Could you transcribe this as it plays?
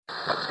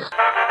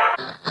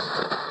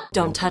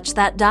Don't touch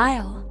that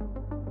dial.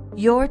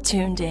 You're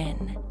tuned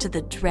in to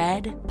the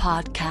Dread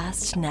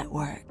Podcast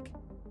Network.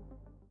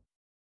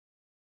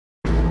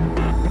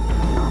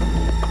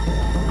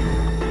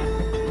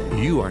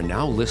 You are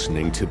now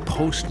listening to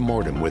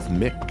Postmortem with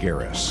Mick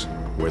Garris,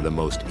 where the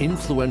most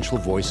influential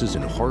voices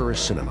in horror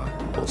cinema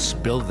will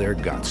spill their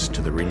guts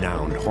to the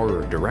renowned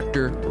horror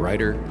director,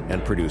 writer,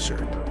 and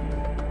producer.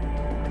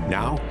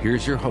 Now,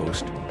 here's your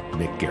host,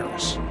 Mick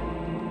Garris.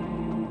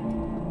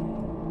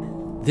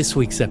 This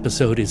week's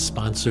episode is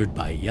sponsored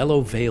by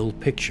Yellow Veil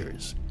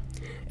Pictures.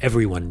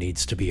 Everyone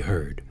needs to be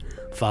heard.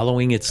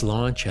 Following its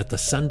launch at the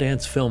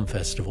Sundance Film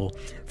Festival,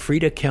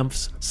 Frida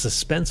Kempf's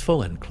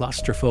suspenseful and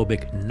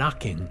claustrophobic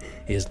Knocking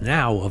is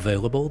now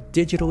available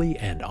digitally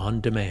and on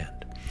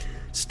demand.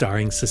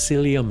 Starring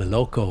Cecilia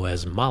Milocco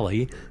as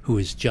Molly, who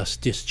is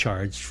just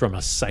discharged from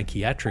a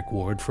psychiatric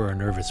ward for a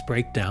nervous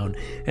breakdown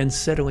and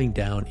settling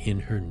down in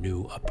her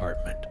new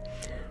apartment.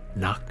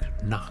 Knock,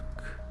 knock.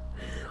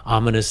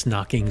 Ominous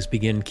knockings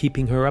begin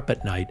keeping her up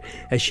at night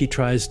as she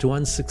tries to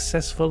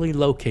unsuccessfully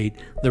locate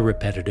the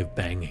repetitive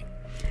banging.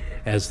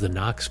 As the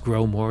knocks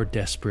grow more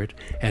desperate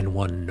and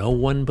no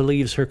one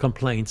believes her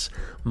complaints,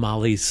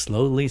 Molly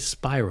slowly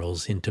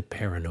spirals into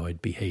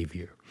paranoid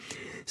behavior.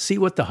 See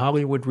what The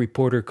Hollywood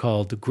Reporter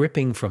called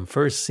gripping from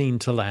first scene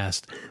to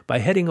last by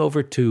heading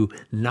over to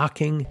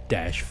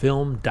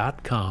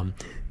knocking-film.com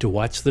to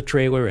watch the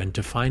trailer and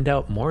to find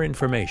out more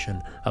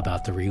information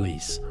about the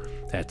release.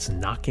 That's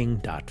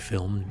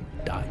knocking.film.com.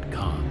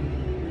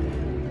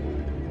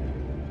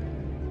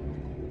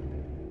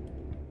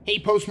 Hey,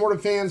 Postmortem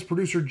fans,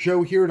 producer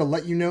Joe here to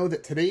let you know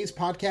that today's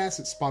podcast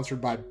is sponsored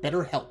by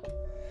BetterHelp.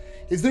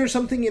 Is there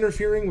something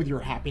interfering with your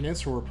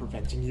happiness or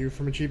preventing you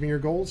from achieving your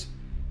goals?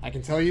 I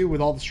can tell you,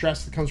 with all the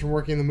stress that comes from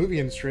working in the movie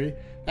industry,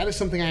 that is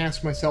something I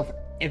ask myself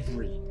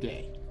every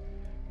day.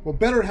 Well,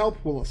 BetterHelp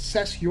will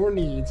assess your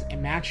needs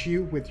and match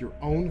you with your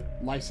own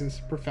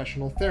licensed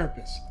professional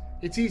therapist.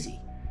 It's easy.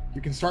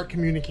 You can start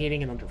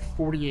communicating in under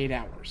 48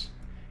 hours.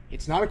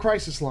 It's not a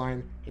crisis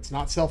line, it's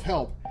not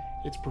self-help,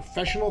 it's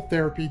professional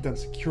therapy done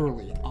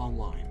securely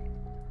online.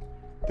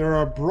 There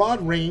are a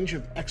broad range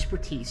of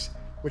expertise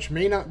which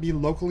may not be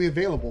locally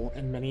available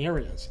in many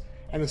areas,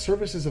 and the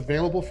service is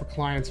available for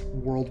clients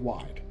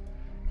worldwide.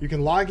 You can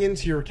log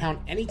into your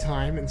account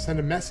anytime and send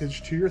a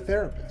message to your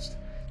therapist.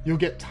 You'll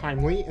get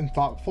timely and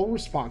thoughtful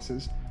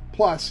responses,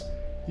 plus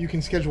you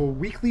can schedule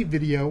weekly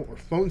video or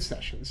phone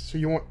sessions so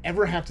you won't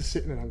ever have to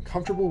sit in an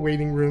uncomfortable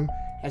waiting room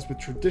as with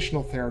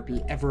traditional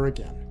therapy ever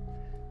again.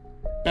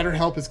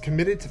 BetterHelp is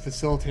committed to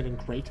facilitating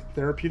great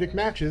therapeutic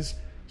matches,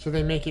 so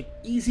they make it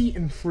easy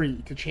and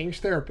free to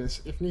change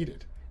therapists if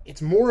needed.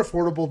 It's more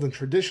affordable than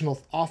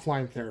traditional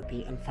offline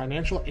therapy, and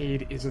financial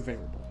aid is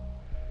available.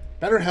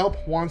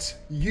 BetterHelp wants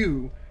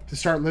you to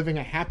start living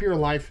a happier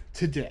life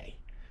today.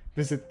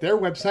 Visit their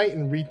website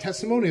and read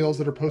testimonials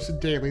that are posted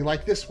daily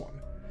like this one.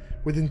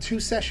 Within 2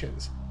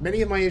 sessions,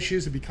 many of my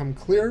issues have become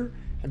clearer,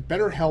 and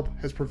BetterHelp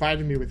has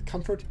provided me with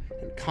comfort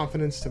and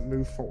confidence to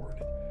move forward.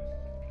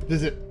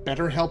 Visit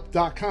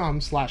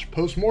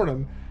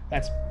betterhelp.com/postmortem,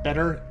 that's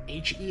better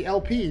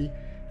H-E-L-P,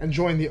 and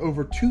join the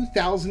over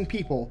 2,000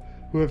 people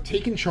who have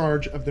taken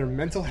charge of their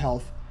mental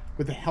health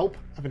with the help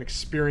of an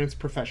experienced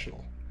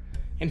professional.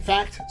 In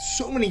fact,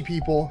 so many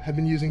people have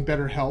been using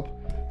BetterHelp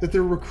that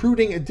they're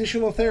recruiting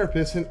additional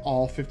therapists in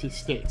all 50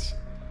 states.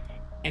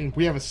 And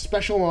we have a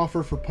special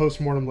offer for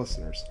Postmortem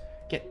listeners.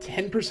 Get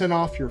 10%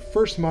 off your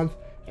first month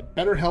at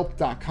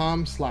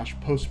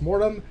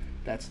betterhelp.com/postmortem.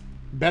 That's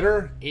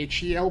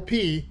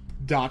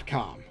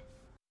betterhelp.com.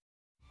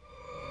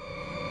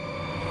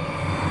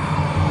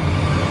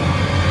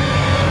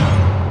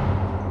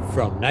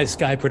 From Nice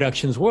Guy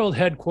Productions World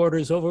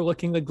Headquarters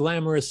overlooking the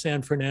glamorous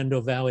San Fernando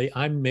Valley,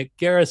 I'm Mick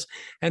Garris,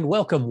 and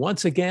welcome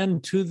once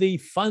again to the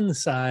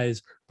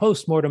fun-size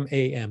Postmortem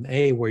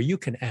AMA, where you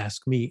can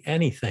ask me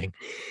anything.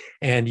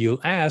 And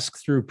you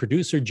ask through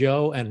producer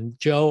Joe, and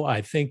Joe,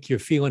 I think you're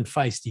feeling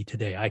feisty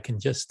today. I can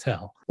just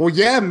tell. Well,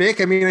 yeah,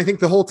 Mick. I mean, I think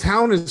the whole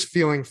town is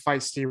feeling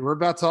feisty. We're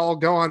about to all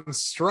go on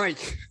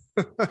strike.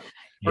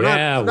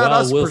 Not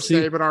us per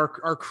se, but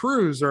our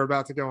crews are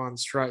about to go on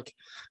strike.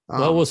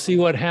 Well, we'll see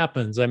what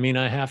happens. I mean,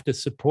 I have to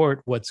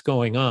support what's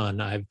going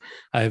on. I've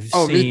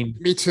seen.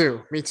 Me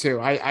too.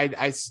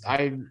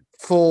 I'm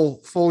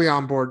fully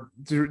on board.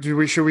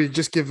 Should we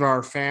just give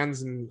our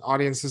fans and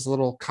audiences a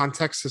little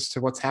context as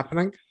to what's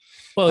happening?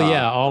 Well,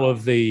 yeah, all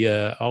of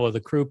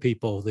the crew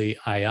people, the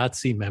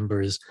IATSE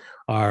members,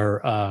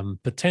 are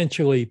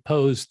potentially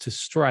posed to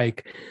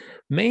strike,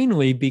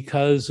 mainly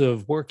because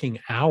of working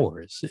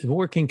hours.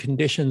 Working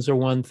conditions are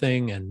one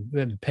thing,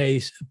 and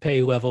pay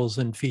levels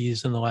and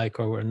fees and the like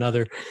are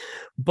another.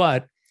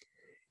 But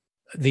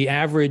the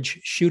average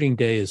shooting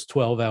day is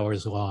 12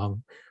 hours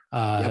long.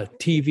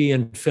 TV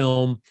and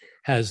film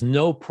has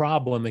no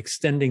problem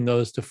extending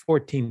those to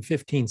 14,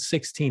 15,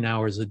 16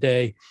 hours a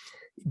day.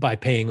 by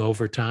paying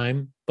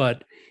overtime,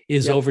 but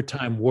is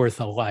overtime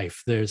worth a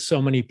life? There's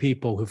so many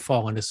people who've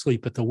fallen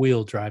asleep at the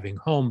wheel driving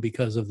home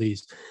because of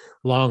these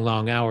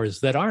long hours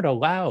that aren't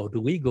allowed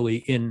legally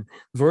in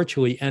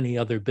virtually any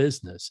other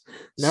business.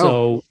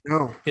 No.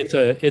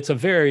 It's a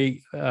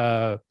very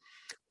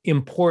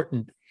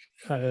important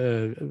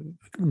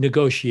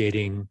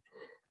negotiating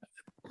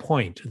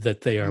point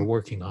that they are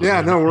working on.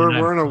 Yeah, no,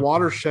 we're in a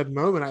watershed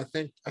moment.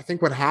 I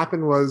think what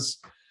happened was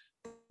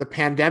the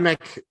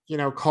pandemic,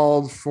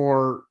 called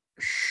for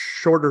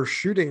shorter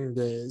shooting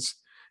days.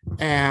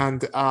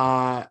 And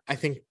I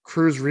think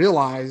crews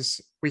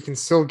realize we can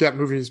still get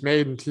movies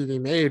made and TV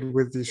made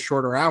with these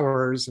shorter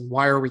hours. And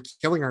why are we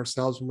killing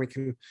ourselves when we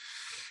can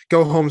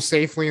go home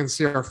safely and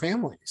see our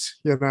families,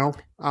 And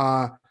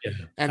I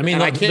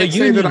can't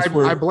say that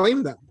I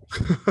blame them.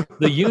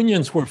 The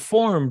unions were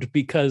formed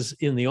because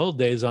in the old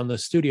days on the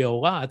studio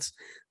lots,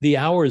 the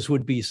hours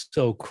would be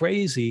so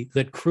crazy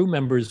that crew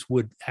members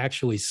would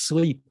actually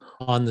sleep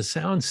on the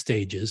sound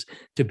stages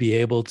to be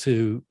able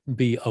to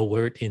be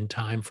alert in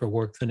time for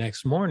work the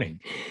next morning.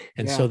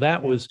 And so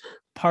that was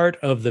part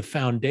of the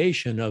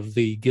foundation of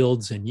the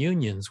guilds and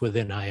unions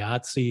within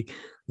IATSE,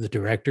 the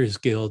Directors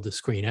Guild, the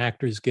Screen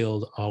Actors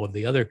Guild, all of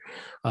the other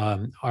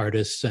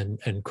artists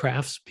and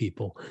crafts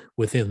people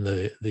within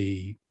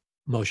the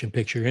motion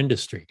picture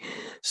industry.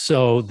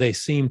 So they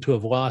seem to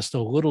have lost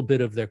a little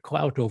bit of their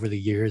clout over the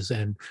years,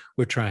 and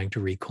we're trying to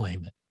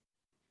reclaim it.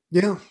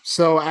 Yeah.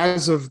 So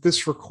as of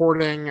this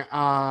recording,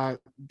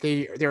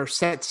 they're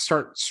set to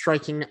start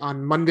striking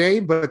on Monday,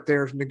 but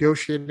they're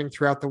negotiating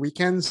throughout the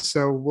weekend.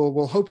 So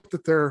we'll hope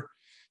that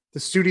the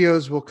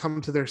studios will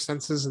come to their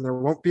senses and there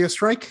won't be a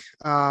strike.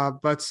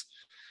 But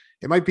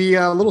it might be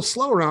a little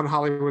slow around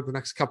Hollywood the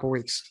next couple of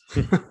weeks.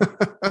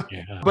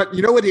 But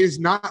what is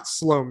not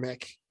slow,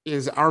 Mick,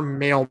 is our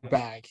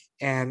mailbag,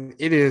 and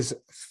it is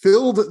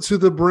filled to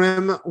the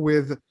brim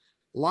with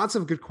lots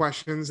of good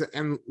questions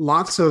and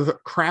lots of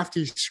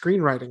crafty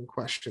screenwriting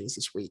questions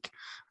this week.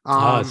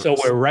 So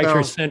we're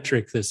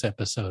writer-centric this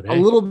episode, eh? A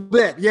little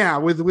bit, yeah,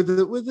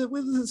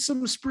 with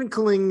some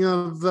sprinkling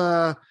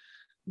of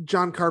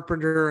John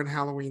Carpenter and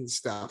Halloween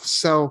stuff.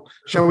 So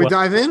shall we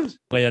dive in?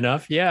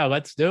 Enough, yeah,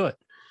 let's do it.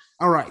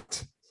 All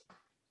right.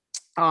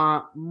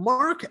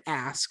 Mark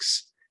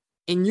asks,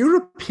 in your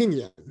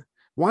opinion,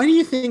 why do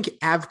you think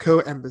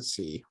Avco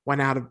Embassy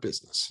went out of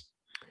business?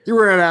 You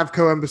were at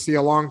Avco Embassy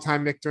a long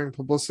time, Mick, during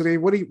publicity.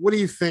 What do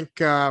you think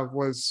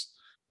was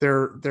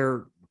their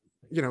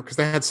because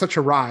they had such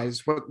a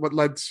rise? What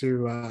led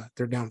to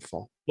their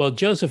downfall? Well,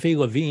 Joseph E.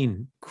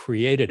 Levine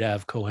created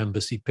Avco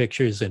Embassy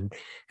Pictures and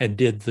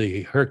did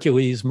the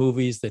Hercules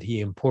movies that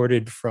he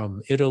imported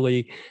from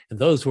Italy, and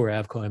those were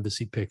Avco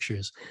Embassy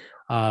Pictures.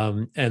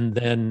 And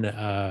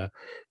then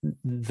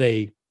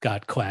they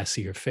got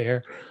classier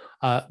fare,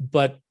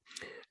 but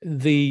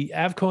the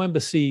Avco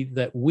Embassy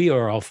that we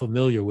are all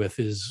familiar with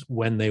is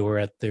when they were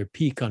at their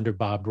peak under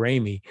Bob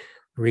Raimi,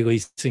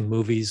 releasing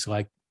movies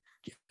like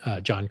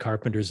John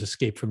Carpenter's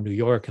Escape from New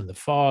York and The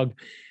Fog,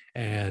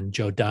 and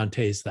Joe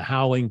Dante's The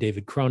Howling,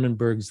 David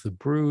Cronenberg's The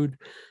Brood.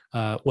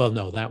 Well,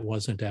 no, that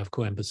wasn't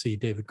Avco Embassy.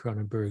 David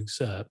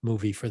Cronenberg's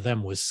movie for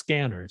them was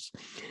Scanners.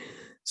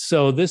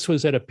 So this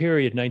was at a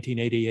period,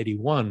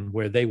 1980-81,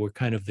 where they were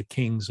kind of the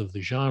kings of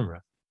the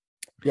genre.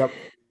 Yep.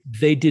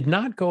 They did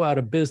not go out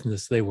of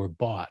business. They were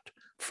bought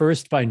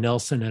first by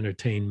Nelson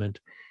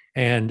Entertainment,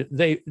 and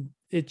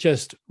it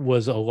just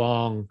was a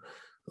long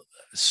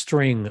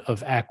string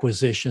of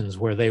acquisitions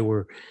where they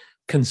were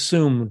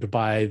consumed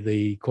by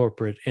the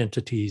corporate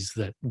entities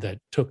that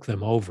took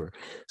them over.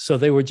 So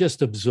they were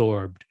just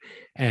absorbed,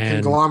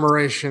 and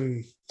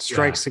conglomeration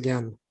strikes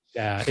again.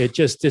 Yeah, it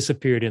just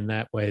disappeared in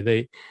that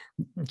way.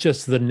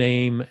 Just the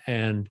name,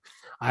 and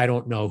I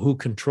don't know who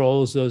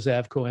controls those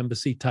Avco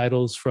Embassy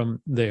titles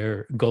from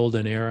their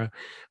golden era,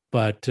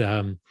 but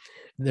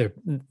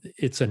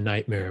it's a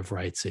nightmare of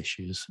rights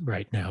issues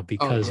right now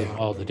because of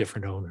all the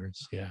different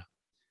owners. Yeah,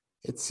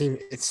 it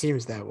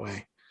seems that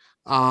way.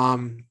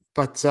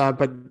 But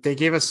they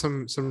gave us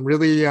some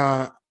really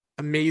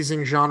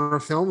amazing genre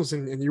films,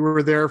 and you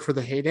were there for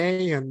the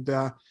heyday, and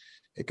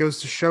it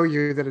goes to show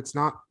you that it's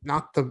not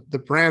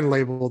the brand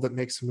label that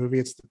makes a movie,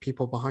 it's the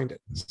people behind it.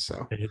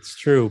 So it's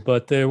true,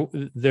 but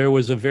there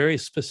was a very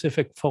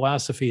specific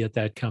philosophy at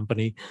that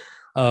company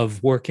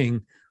of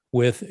working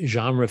with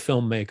genre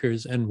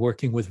filmmakers and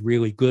working with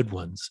really good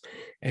ones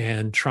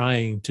and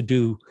trying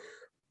to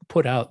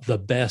put out the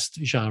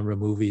best genre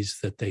movies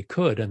that they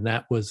could. And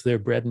that was their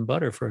bread and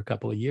butter for a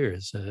couple of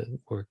years.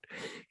 Worked,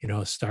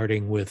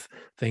 starting with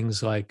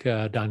things like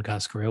Don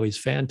Coscarelli's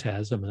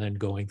Phantasm and then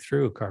going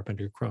through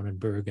Carpenter,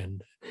 Cronenberg,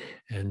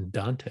 and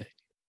Dante.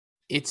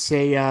 It's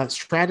a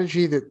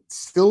strategy that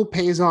still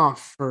pays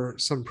off for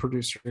some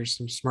producers,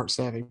 some smart,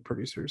 savvy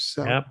producers.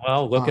 So, yeah,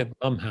 well, look at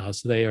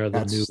Blumhouse. They are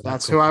the new.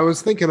 That's who I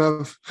was thinking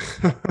of.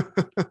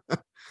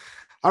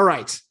 All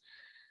right.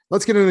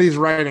 Let's get into these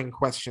writing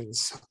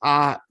questions.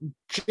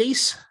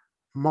 Jace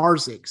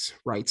Marzigs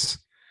writes,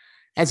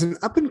 as an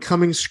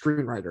up-and-coming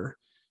screenwriter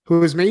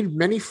who has made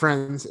many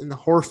friends in the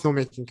horror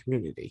filmmaking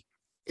community,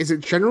 Is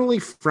it generally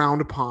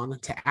frowned upon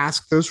to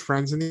ask those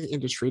friends in the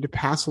industry to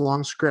pass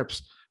along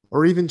scripts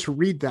or even to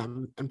read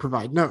them and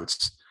provide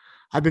notes?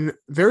 I've been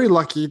very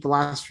lucky the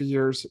last few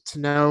years to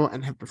know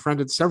and have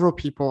befriended several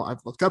people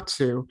I've looked up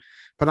to,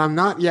 but I'm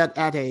not yet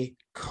at a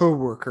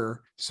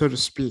coworker, so to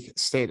speak,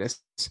 status.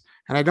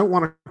 And I don't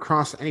want to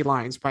cross any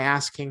lines by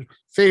asking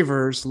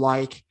favors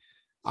like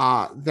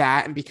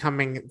that and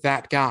becoming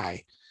that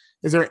guy.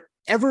 Is there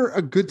ever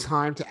a good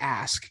time to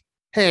ask,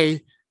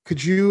 hey,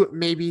 could you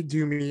maybe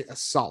do me a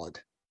solid?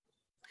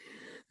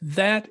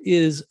 That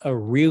is a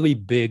really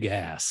big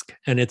ask,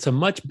 and it's a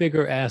much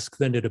bigger ask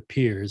than it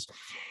appears.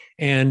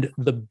 And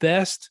the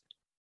best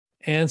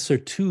answer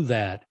to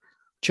that,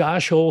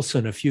 Josh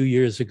Olson a few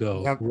years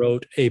ago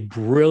wrote a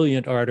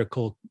brilliant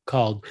article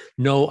called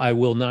 "No, I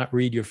Will Not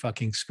Read Your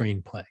Fucking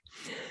Screenplay."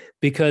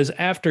 Because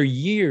after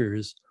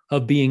years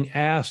of being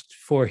asked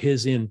for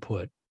his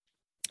input,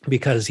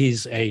 because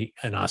he's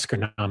an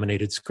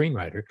Oscar-nominated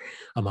screenwriter,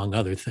 among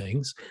other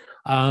things,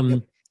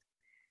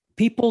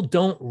 people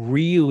don't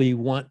really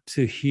want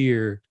to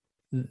hear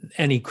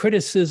any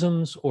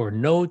criticisms or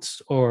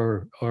notes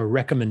or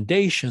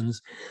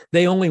recommendations.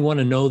 They only want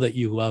to know that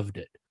you loved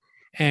it.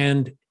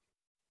 And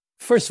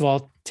first of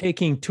all,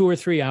 taking 2 or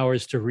 3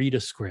 hours to read a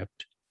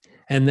script,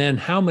 and then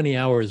how many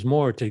hours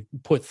more to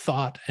put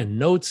thought and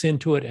notes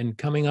into it and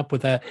coming up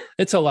with that,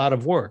 it's a lot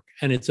of work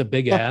and it's a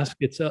big ask.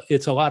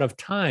 It's a lot of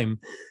time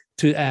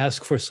to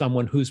ask for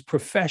someone whose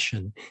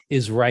profession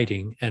is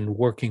writing and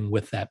working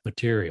with that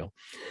material.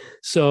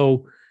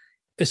 So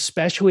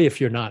especially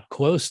if you're not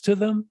close to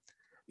them,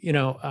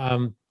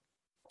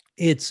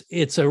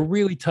 it's a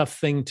really tough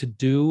thing to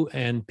do,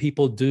 and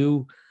people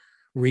do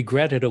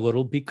regret it a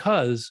little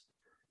because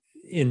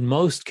in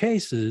most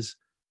cases,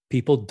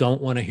 people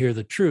don't want to hear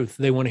the truth.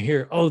 They want to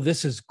hear, oh,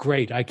 this is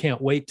great. I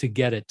can't wait to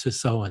get it to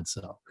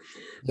so-and-so.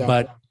 Yeah.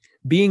 But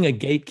being a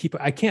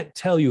gatekeeper, I can't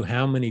tell you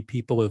how many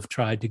people have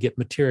tried to get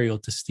material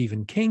to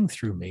Stephen King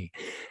through me.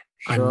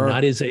 Sure. I'm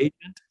not his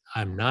agent.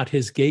 I'm not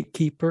his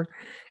gatekeeper.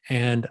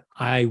 And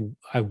I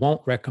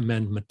won't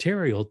recommend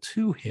material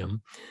to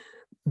him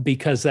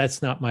because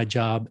that's not my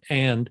job.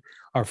 And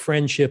our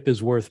friendship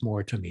is worth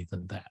more to me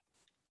than that.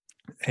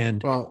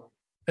 And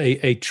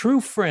a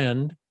true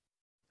friend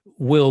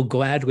will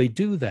gladly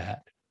do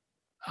that.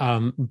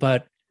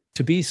 But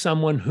to be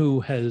someone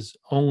who has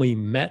only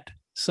met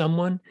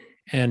someone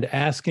and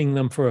asking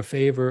them for a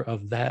favor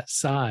of that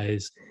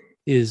size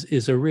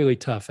is a really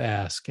tough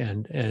ask,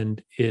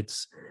 and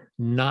it's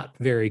not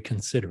very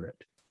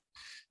considerate.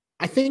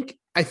 I think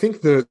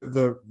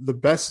the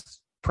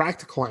best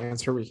practical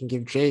answer we can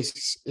give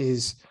Jace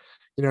is,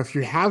 if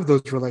you have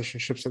those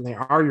relationships and they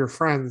are your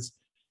friends,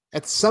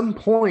 at some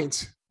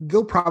point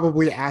they'll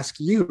probably ask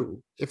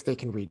you if they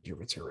can read your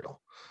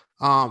material.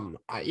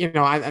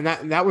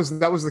 That was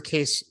the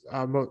case,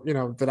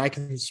 that I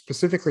can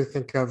specifically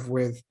think of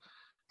with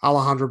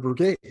Alejandro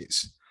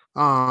Brugués.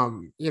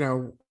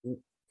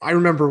 I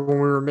remember when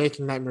we were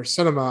making Nightmare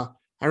Cinema,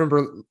 I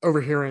remember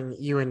overhearing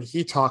you and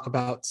he talk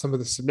about some of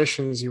the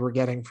submissions you were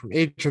getting from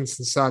agents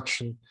and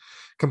such, and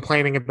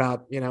complaining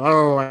about,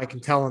 oh, I can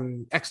tell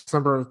in X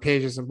number of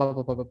pages and blah,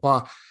 blah, blah, blah,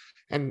 blah.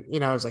 And,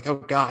 I was like, oh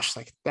gosh,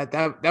 like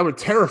that would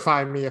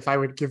terrify me if I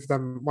would give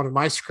them one of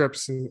my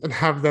scripts and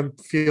have them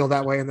feel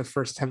that way in the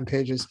first 10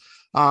 pages.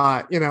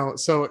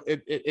 So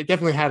it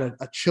definitely had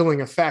a chilling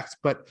effect.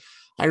 But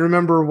I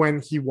remember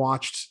when he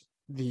watched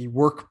the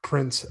work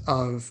print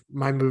of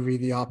my movie,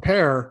 The Au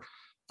Pair,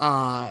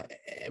 when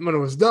it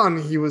was done,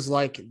 he was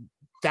like,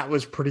 that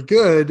was pretty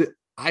good.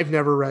 I've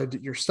never read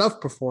your stuff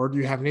before. Do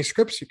you have any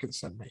scripts you can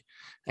send me?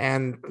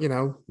 And,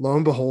 lo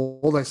and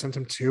behold, I sent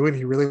him 2 and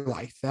he really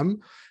liked them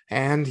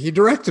and he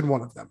directed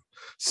one of them.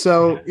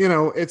 So,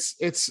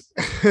 it's,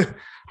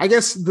 I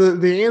guess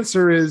the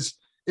answer is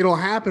it'll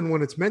happen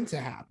when it's meant to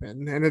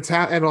happen. And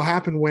it'll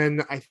happen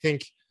when I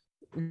think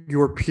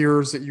your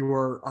peers that you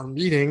are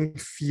meeting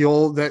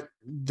feel that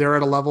they're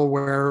at a level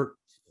where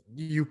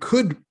you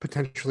could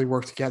potentially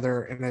work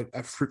together in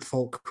a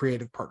fruitful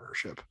creative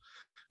partnership.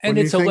 And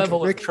it's a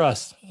level of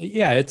trust.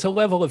 Yeah, it's a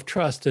level of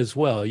trust as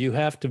well. You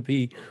have to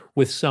be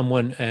with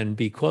someone and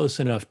be close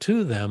enough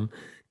to them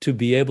to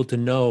be able to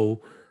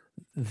know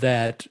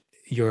that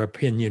your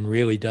opinion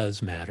really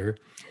does matter.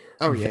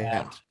 Oh,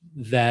 yeah.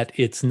 That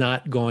it's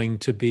not going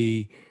to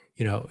be,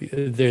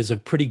 there's a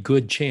pretty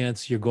good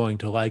chance you're going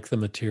to like the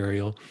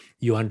material.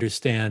 You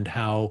understand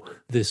how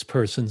this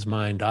person's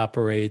mind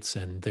operates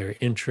and their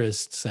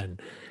interests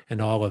and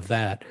all of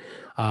that.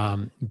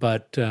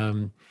 But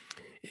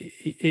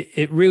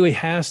it really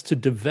has to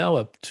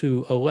develop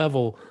to a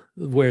level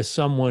where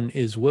someone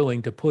is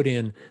willing to put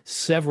in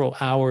several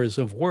hours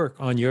of work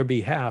on your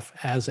behalf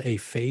as a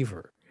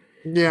favor.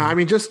 Yeah, I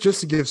mean, just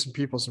to give some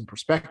people some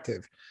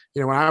perspective,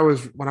 when I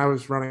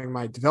was running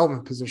my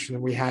development position,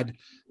 and we had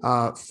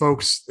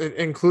folks,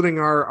 including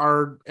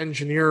our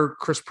engineer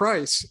Chris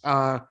Price,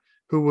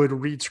 who would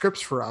read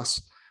scripts for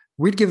us.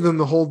 We'd give them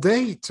the whole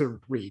day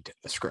to read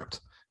a script.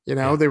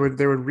 Yeah. They would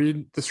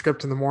read the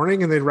script in the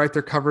morning and they'd write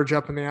their coverage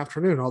up in the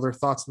afternoon, all their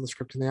thoughts on the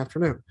script in the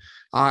afternoon.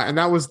 And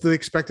that was the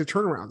expected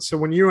turnaround. So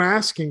when you're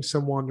asking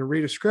someone to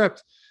read a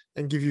script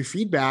and give you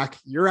feedback,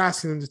 you're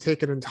asking them to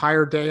take an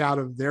entire day out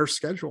of their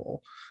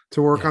schedule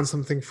to work on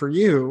something for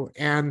you.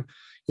 And,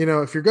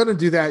 if you're going to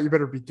do that, you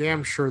better be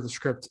damn sure the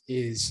script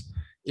is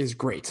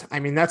great. I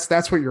mean,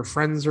 that's what your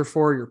friends are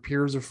for, your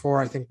peers are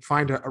for. I think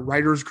find a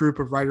writers group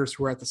of writers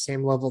who are at the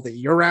same level that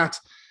you're at,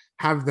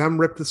 have them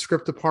rip the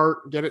script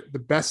apart, get it the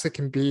best it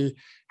can be,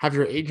 have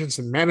your agents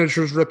and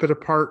managers rip it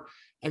apart.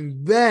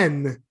 And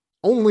then,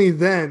 only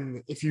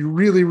then, if you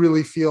really,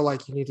 really feel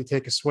like you need to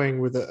take a swing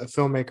with a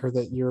filmmaker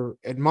that you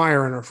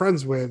admire and are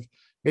friends with,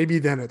 maybe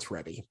then it's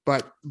ready.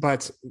 But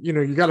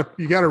you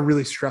gotta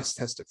really stress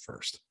test it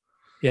first.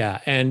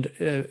 Yeah, and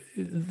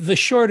the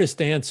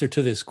shortest answer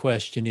to this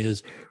question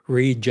is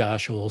read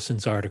Josh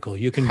Olson's article.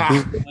 You can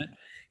Google it.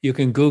 You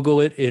can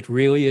Google it. It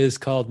really is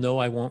called "No,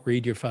 I Won't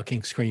Read Your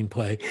Fucking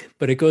Screenplay,"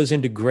 but it goes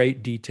into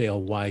great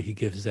detail why he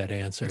gives that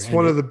answer. It's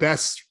one of the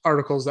best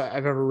articles that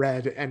I've ever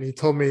read. And he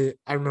told me,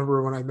 I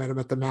remember when I met him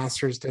at the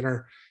Masters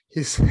dinner,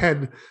 he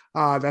said,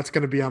 that's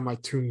going to be on my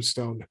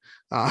tombstone.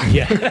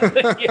 Yeah.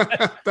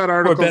 That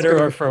article. For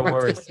better or for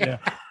worse. Yeah.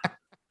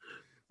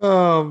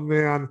 Oh,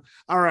 man.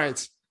 All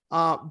right.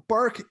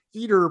 Bark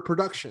Eater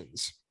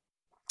Productions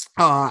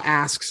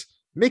asks,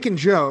 Mick and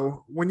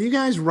Joe, when you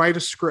guys write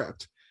a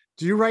script,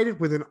 do you write it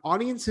with an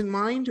audience in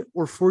mind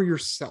or for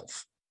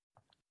yourself?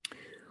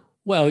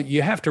 Well,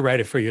 you have to write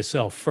it for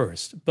yourself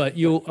first, but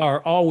you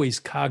are always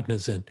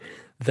cognizant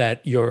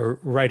that you're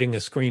writing a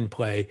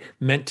screenplay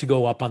meant to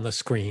go up on the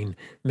screen,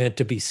 meant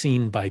to be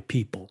seen by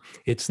people.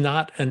 It's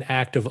not an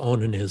act of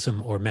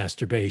onanism or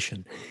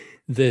masturbation.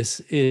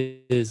 This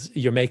is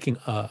you're making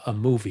a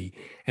movie,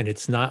 and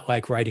it's not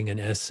like writing an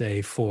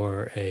essay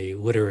for a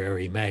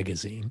literary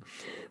magazine,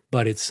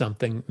 but it's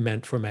something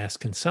meant for mass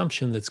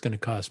consumption that's going to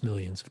cost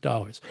millions of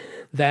dollars.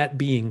 That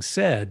being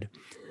said,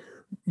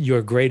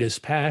 your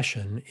greatest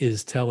passion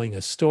is telling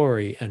a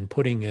story and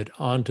putting it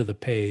onto the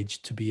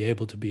page to be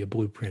able to be a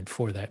blueprint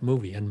for that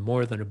movie, and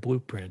more than a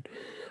blueprint.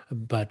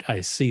 But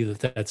I see that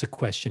that's a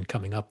question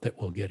coming up that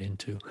we'll get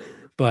into.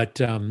 But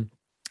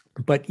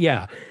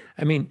yeah,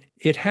 I mean,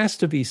 it has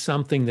to be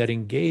something that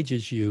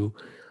engages you,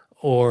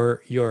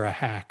 or you're a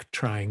hack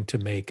trying to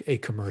make a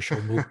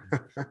commercial movie.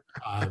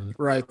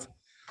 Right.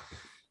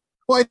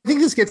 Well, I think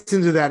this gets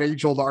into that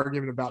age-old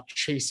argument about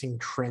chasing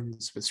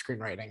trends with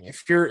screenwriting.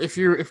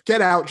 If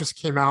Get Out just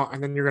came out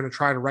and then you're going to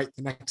try to write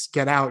the next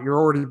Get Out, you're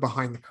already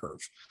behind the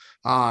curve.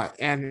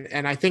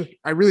 And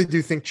I really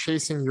do think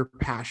chasing your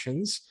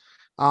passions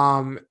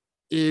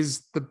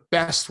is the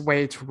best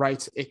way to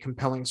write a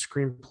compelling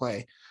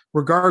screenplay,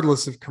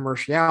 regardless of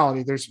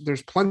commerciality.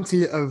 There's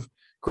plenty of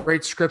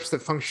great scripts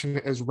that function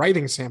as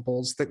writing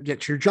samples that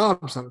get you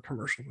jobs on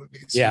commercial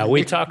movies. Yeah,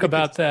 we talk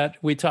about that.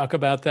 We talk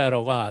about that a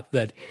lot,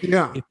 that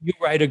if you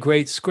write a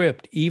great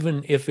script,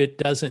 even if it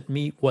doesn't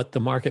meet what the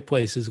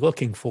marketplace is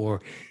looking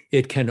for,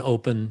 it can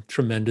open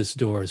tremendous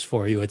doors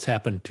for you. It's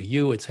happened to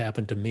you. It's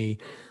happened to me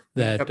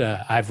that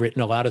I've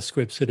written a lot of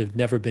scripts that have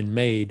never been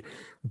made,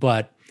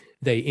 but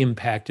they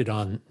impacted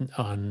on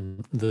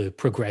the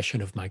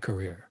progression of my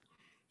career.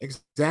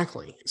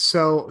 Exactly.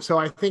 So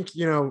I think,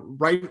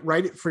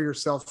 write it for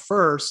yourself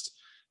first.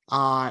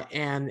 But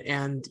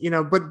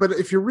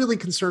if you're really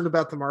concerned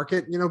about the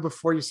market,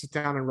 before you sit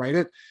down and write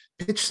it,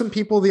 pitch some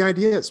people the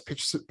ideas,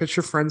 pitch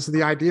your friends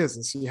the ideas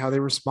and see how they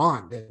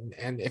respond.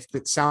 And if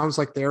it sounds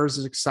like they're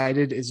as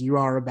excited as you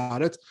are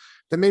about it,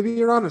 then maybe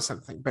you're onto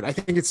something. But I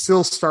think it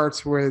still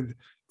starts with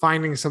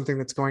finding something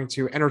that's going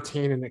to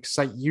entertain and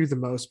excite you the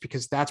most,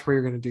 because that's where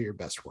you're going to do your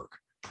best work.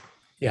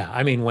 Yeah,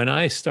 I mean, when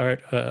I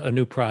start a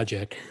new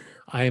project,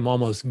 I am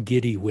almost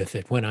giddy with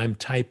it. When I'm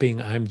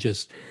typing, I'm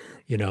just,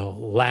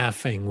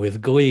 laughing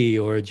with glee,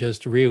 or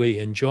just really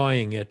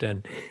enjoying it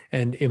and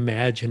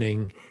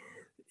imagining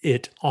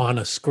it on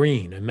a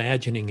screen,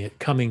 imagining it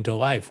coming to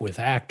life with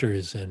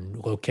actors and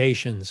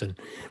locations and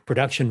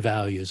production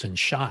values and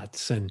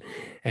shots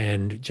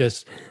and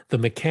just the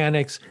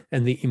mechanics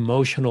and the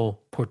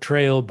emotional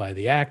portrayal by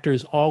the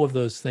actors. All of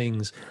those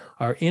things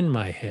are in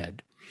my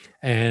head.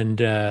 And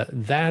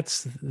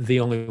that's the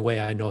only way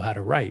I know how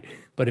to write.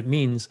 But it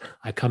means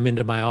I come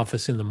into my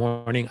office in the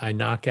morning, I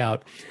knock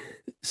out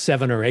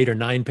 7 or 8 or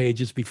 9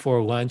 pages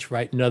before lunch,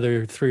 write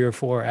another 3 or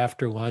 4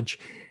 after lunch,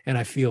 and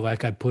I feel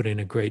like I put in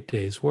a great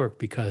day's work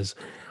because,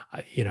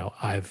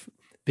 I've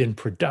been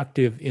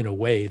productive in a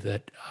way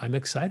that I'm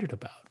excited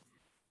about.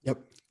 Yep.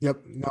 No,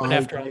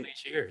 after all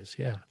these years,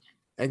 yeah.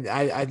 And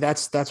I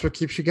that's what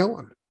keeps you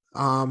going.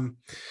 All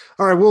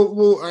right,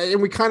 we'll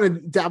and we kind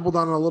of dabbled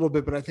on it a little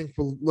bit, but I think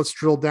let's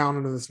drill down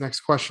into this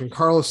next question.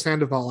 Carlos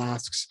Sandoval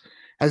asks,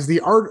 as the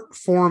art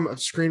form of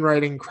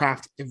screenwriting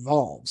craft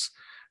evolves,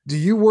 do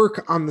you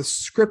work on the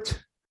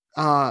script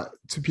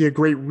to be a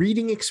great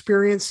reading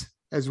experience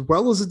as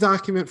well as a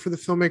document for the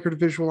filmmaker to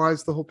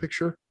visualize the whole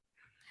picture?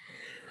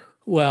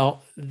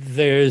 Well,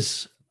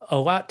 there's a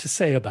lot to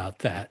say about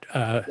that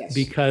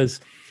because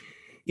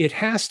it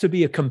has to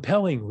be a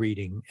compelling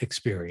reading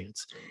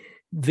experience.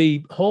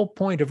 the whole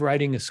point of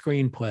writing a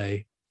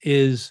screenplay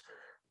is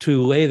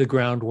to lay the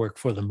groundwork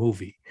for the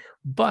movie.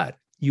 But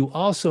you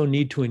also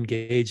need to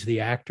engage the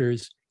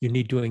actors. You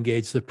need to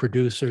engage the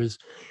producers.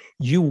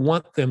 You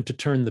want them to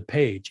turn the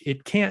page.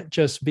 It can't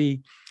just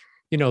be,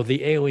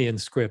 the Alien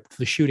script.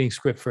 The shooting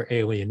script for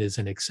Alien is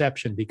an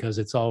exception because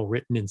it's all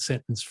written in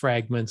sentence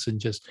fragments and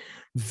just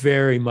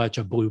very much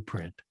a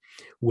blueprint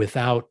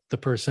without the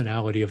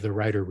personality of the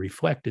writer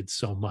reflected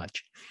so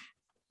much.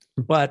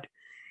 But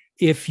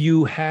if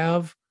you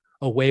have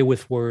a way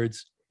with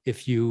words,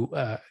 if you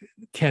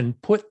can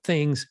put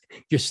things,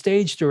 your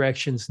stage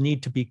directions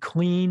need to be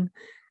clean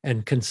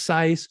and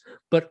concise,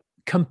 but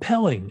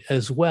compelling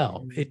as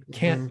well. It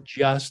can't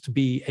just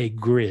be a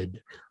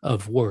grid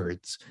of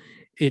words.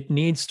 It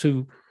needs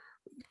to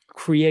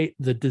create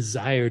the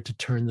desire to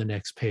turn the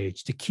next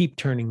page, to keep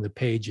turning the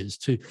pages,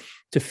 to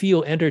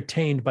feel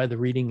entertained by the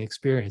reading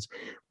experience.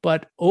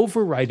 But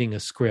overwriting a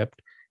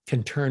script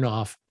can turn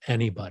off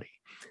anybody.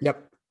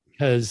 Yep.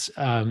 Because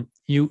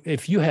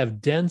if you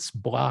have dense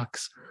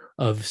blocks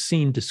of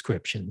scene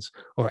descriptions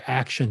or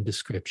action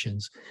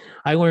descriptions,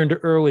 I learned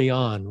early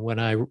on when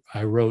I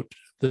wrote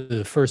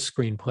the first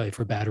screenplay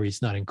for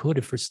Batteries Not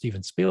Included for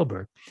Steven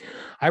Spielberg,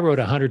 I wrote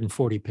a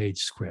 140-page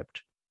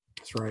script.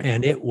 That's right.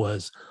 And it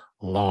was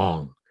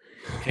long.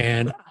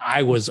 And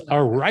I was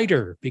a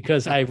writer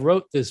because I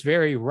wrote this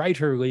very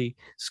writerly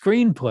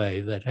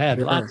screenplay that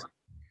had lots of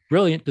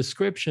brilliant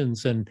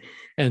descriptions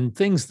and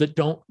things that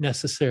don't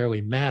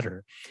necessarily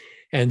matter.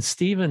 And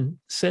Steven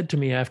said to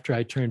me after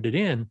I turned it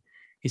in,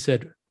 he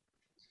said,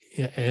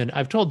 and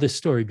I've told this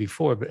story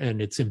before,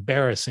 and it's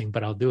embarrassing,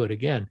 but I'll do it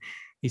again.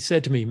 He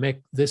said to me,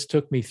 Mick, this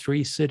took me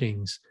 3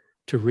 sittings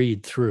to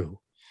read through.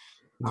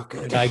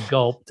 And I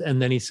gulped.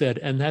 And then he said,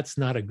 and that's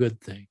not a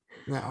good thing.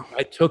 No.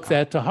 I took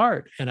that to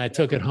heart and I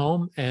took it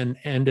home and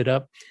ended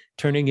up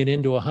turning it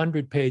into a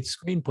 100-page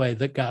screenplay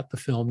that got the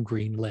film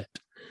greenlit.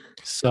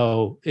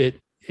 So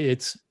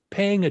it's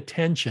paying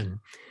attention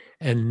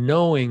and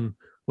knowing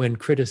when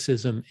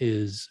criticism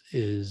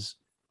is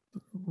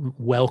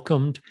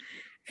welcomed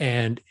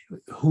and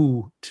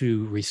who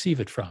to receive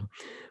it from.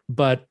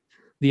 But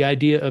the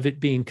idea of it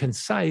being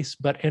concise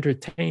but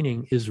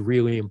entertaining is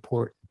really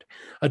important.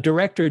 A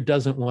director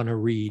doesn't want to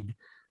read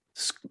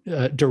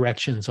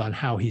directions on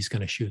how he's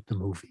going to shoot the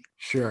movie.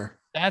 Sure.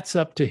 That's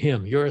up to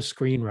him. You're a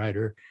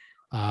screenwriter,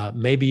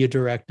 maybe you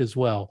direct as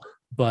well,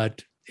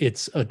 but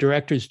it's a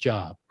director's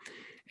job.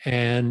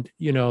 And,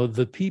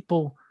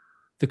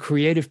 the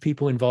creative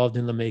people involved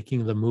in the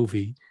making of the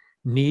movie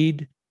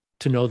need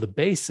to know the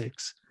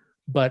basics,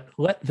 but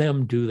let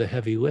them do the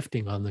heavy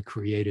lifting on the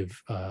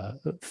creative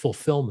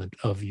fulfillment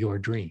of your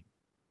dream.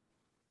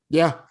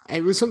 Yeah,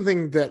 it was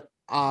something that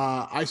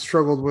I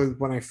struggled with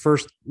when I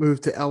first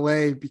moved to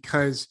LA,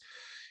 because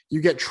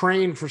you get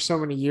trained for so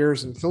many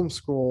years in film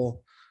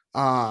school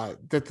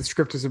that the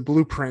script is a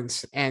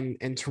blueprint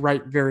and to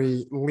write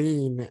very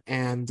lean.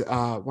 And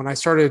when I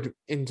started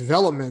in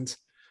development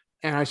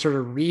and I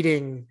started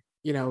reading,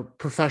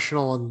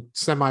 professional and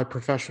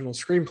semi-professional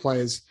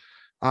screenplays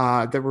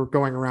that were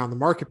going around the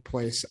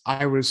marketplace,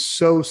 I was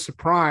so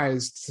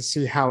surprised to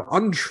see how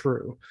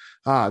untrue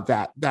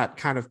that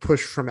kind of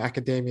push from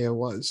academia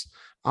was.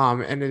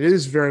 And it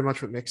is very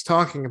much what Mick's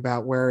talking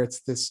about, where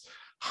it's this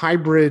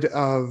hybrid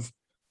of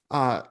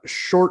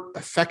short,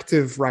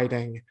 effective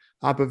writing,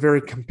 but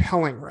very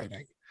compelling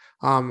writing.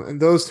 And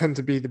those tend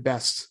to be the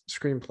best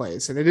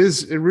screenplays. And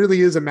it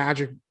really is a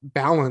magic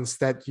balance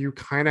that you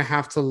kind of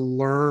have to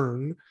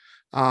learn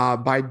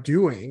by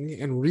doing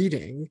and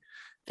reading.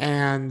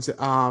 And,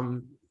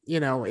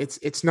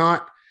 it's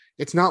not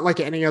like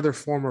any other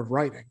form of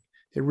writing.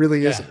 It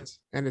really isn't.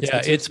 And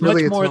it's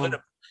really much more than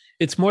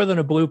it's more than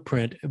a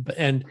blueprint.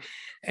 And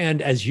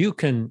as you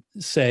can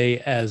say,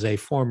 as a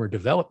former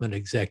development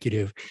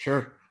executive,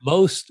 sure,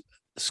 most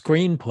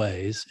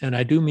screenplays, and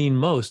I do mean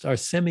most, are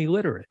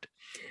semi-literate.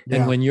 Yeah.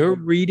 And when you're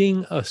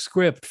reading a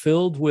script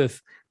filled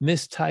with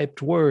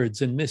mistyped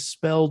words and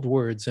misspelled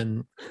words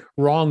and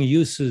wrong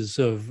uses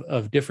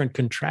of different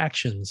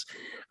contractions,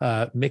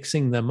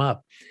 mixing them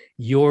up,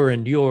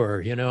 it's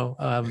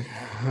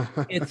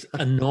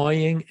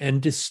annoying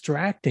and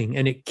distracting,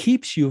 and it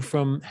keeps you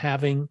from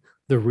having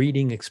the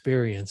reading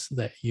experience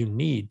that you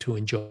need to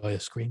enjoy a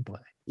screenplay.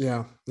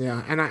 Yeah.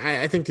 And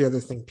I think the other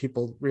thing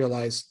people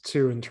realize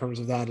too in terms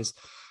of that is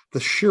the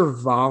sheer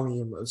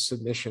volume of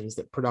submissions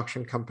that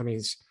production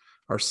companies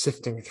are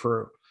sifting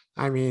through.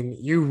 I mean,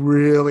 you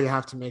really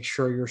have to make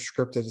sure your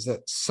script is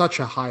at such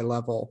a high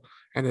level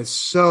and is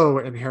so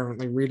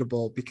inherently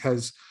readable,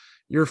 because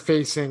you're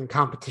facing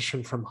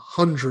competition from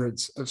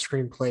hundreds of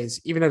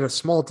screenplays, even at a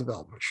small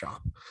development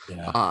shop.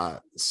 Yeah.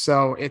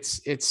 So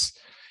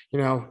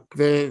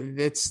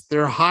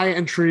there are high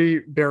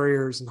entry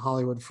barriers in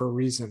Hollywood for a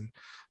reason.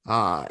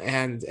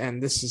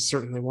 And this is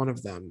certainly one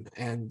of them.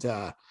 And,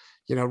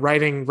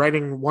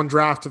 writing one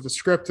draft of a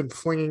script and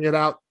flinging it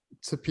out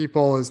to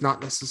people is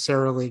not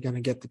necessarily going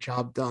to get the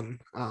job done.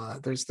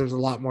 There's a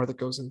lot more that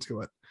goes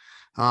into it.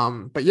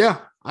 But yeah,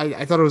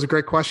 I thought it was a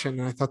great question,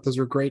 and I thought those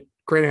were great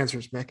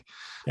answers, Mick.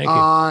 Thank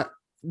you.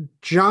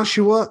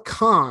 Joshua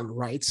Kahn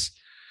writes,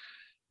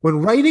 when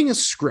writing a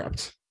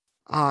script,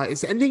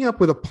 is ending up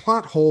with a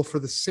plot hole for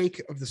the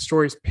sake of the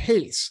story's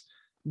pace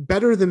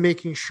better than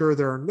making sure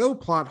there are no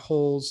plot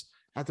holes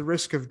at the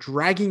risk of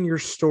dragging your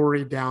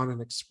story down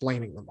and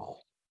explaining them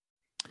all?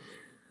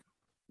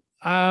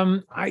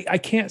 I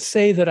can't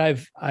say that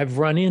I've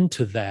run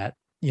into that.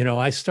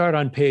 I start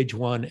on page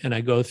 1 and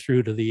I go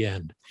through to the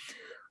end.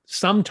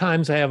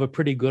 Sometimes I have a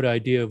pretty good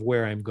idea of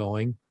where I'm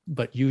going,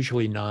 but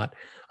usually not,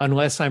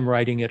 unless I'm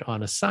writing it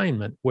on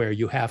assignment where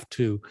you have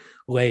to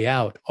lay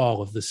out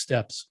all of the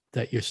steps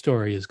that your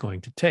story is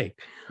going to take.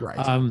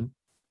 Right.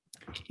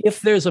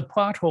 If there's a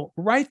plot hole,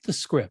 write the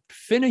script,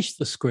 finish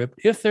the script.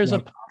 If there's a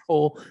plot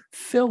hole,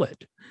 fill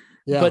it.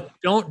 Yeah. But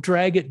don't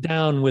drag it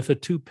down with a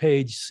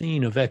 2-page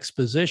scene of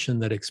exposition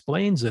that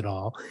explains it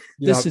all.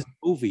 This is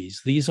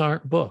movies. These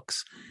aren't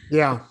books.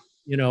 Yeah.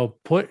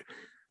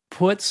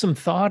 Put some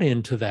thought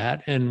into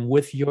that. And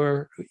with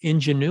your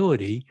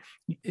ingenuity,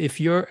 if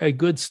you're a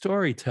good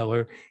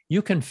storyteller,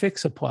 you can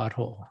fix a plot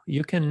hole.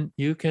 You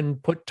can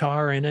put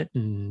tar in it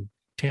and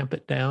tamp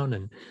it down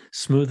and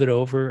smooth it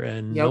over,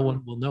 and no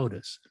one will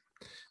notice.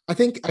 I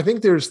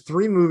think there's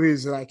 3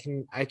 movies that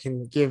I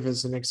can give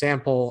as an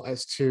example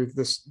as to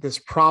this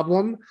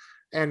problem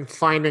and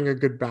finding a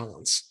good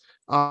balance.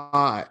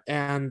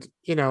 And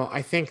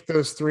I think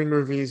those 3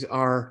 movies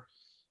are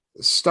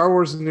Star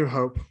Wars: A New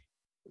Hope,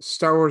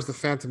 Star Wars: The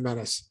Phantom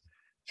Menace,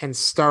 and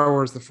Star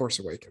Wars: The Force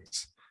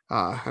Awakens.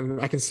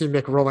 And I can see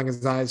Mick rolling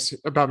his eyes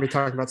about me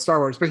talking about Star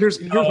Wars, but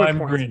here's my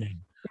point. Grinning.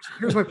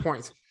 Here's my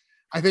point.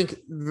 I think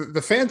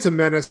the Phantom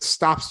Menace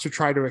stops to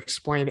try to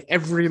explain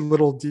every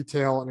little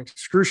detail and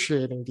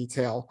excruciating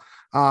detail,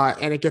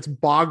 and it gets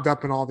bogged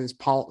up in all these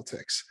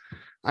politics.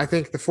 I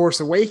think The Force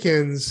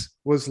Awakens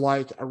was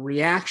like a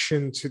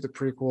reaction to the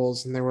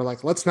prequels, and they were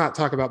like, let's not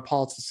talk about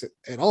politics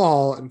at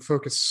all and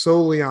focus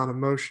solely on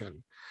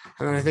emotion.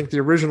 And then I think the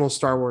original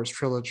Star Wars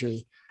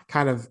trilogy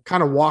kind of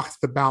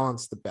walked the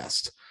balance the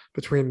best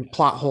between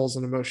plot holes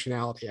and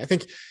emotionality. I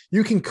think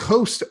you can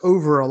coast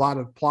over a lot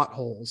of plot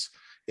holes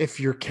if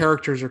your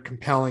characters are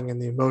compelling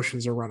and the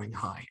emotions are running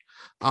high.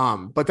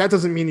 But that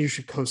doesn't mean you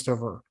should coast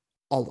over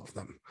all of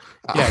them.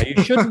 Yeah,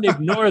 you shouldn't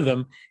ignore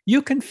them.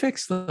 You can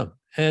fix them.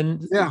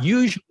 And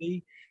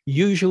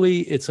usually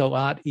it's a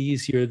lot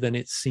easier than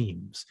it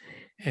seems.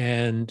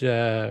 And,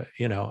 I'm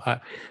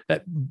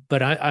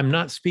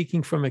not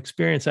speaking from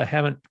experience. I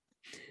haven't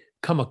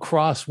come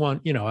across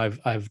one.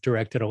 I've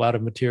directed a lot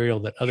of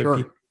material that other people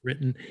have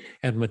written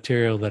and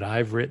material that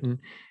I've written,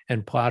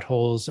 and plot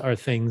holes are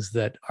things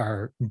that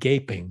are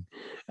gaping.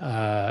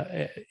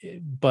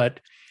 But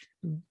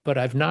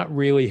I've not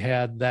really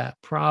had that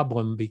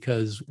problem,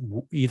 because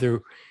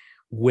either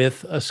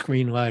with a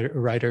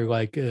screenwriter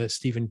like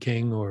Stephen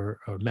King or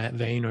Matt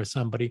Vane or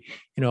somebody,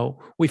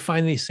 we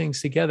find these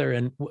things together.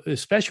 And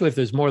especially if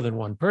there's more than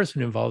one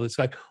person involved, it's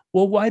like,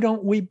 well, why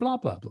don't we blah,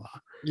 blah, blah?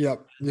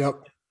 Yep.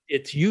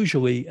 It's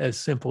usually as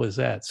simple as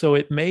that. So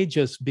it may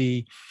just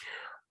be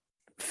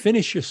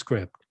finish your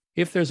script.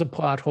 If there's a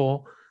plot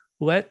hole,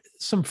 let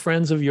some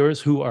friends of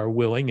yours who are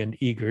willing and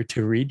eager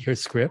to read your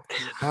script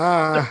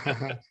help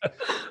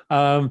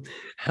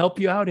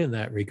you out in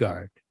that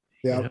regard.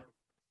 Yeah.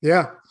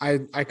 Yeah,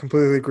 I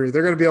completely agree.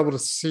 They're going to be able to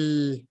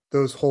see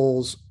those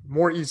holes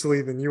more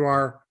easily than you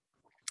are.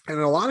 And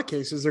in a lot of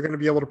cases, they're going to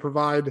be able to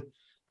provide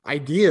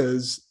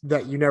ideas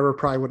that you never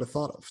probably would have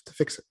thought of to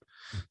fix it.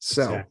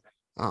 So exactly.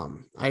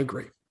 I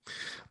agree.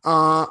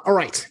 All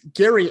right.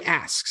 Gary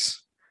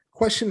asks,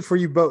 question for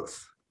you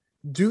both.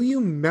 Do you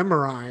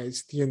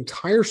memorize the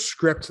entire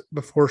script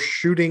before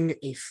shooting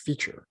a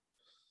feature?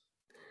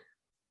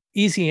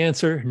 Easy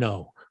answer,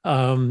 no.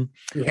 I'm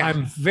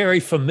very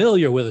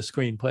familiar with a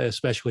screenplay,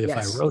 especially if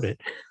I wrote it.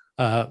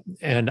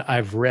 And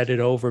I've read it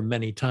over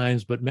many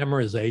times, but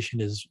memorization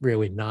is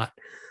really not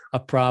a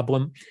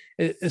problem,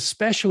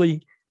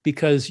 especially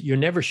because you're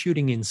never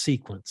shooting in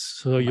sequence.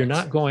 So you're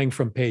not going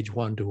from page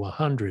 1 to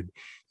 100.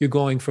 You're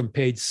going from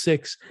page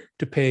 6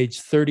 to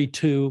page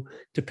 32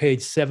 to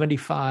page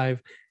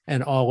 75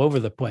 and all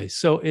over the place.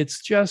 So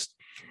it's just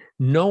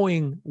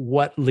knowing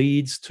what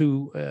leads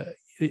to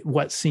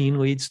what scene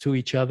leads to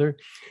each other.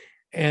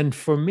 And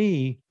for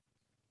me,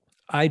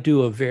 I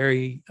do a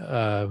very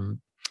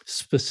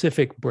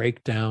specific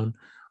breakdown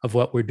of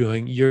what we're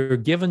doing. You're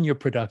given your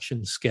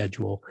production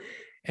schedule,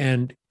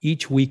 and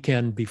each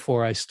weekend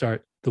before I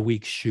start the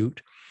week's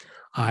shoot,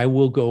 I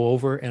will go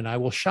over and I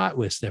will shot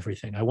list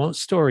everything. I won't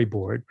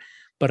storyboard,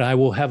 but I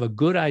will have a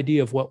good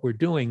idea of what we're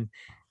doing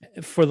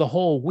for the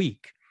whole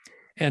week.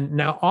 And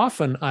now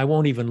often I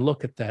won't even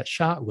look at that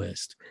shot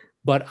list,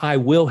 but I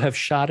will have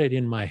shot it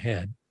in my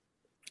head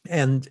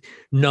and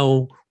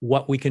know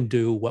what we can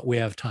do, what we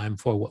have time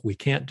for, what we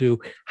can't do,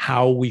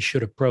 how we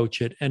should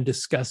approach it, and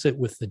discuss it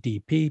with the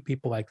DP,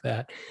 people like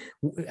that.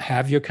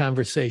 Have your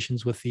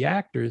conversations with the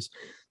actors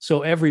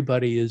so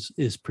everybody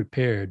is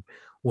prepared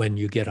when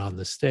you get on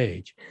the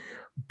stage.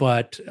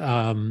 But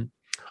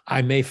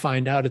I may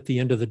find out at the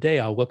end of the day,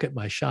 I'll look at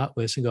my shot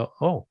list and go,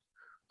 oh,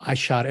 I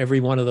shot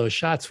every one of those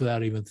shots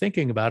without even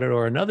thinking about it.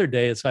 Or another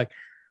day, it's like,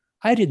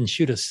 I didn't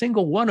shoot a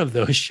single one of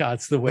those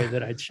shots the way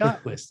that I'd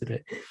shot listed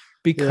it,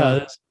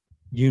 because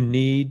you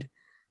need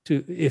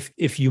to,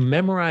 if you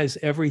memorize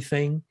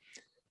everything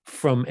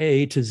from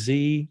A to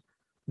Z,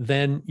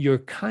 then you're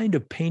kind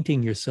of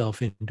painting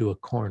yourself into a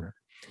corner.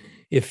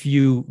 If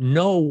you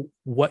know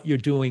what you're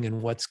doing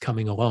and what's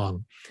coming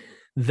along,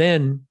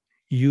 then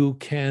you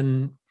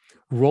can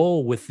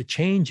roll with the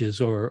changes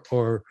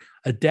or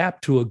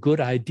adapt to a good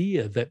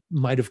idea that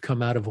might have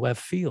come out of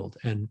left field,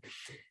 and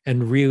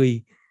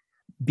really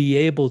be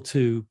able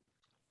to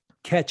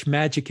catch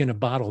magic in a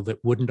bottle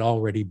that wouldn't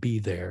already be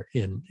there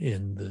in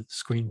the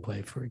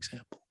screenplay, for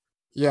example.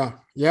 Yeah.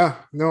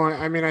 No,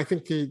 I mean, I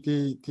think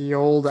the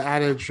old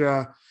adage,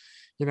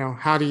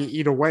 how do you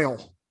eat a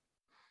whale?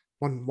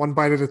 One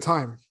bite at a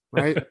time,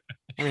 right?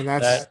 I mean,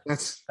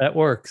 that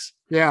works.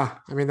 Yeah,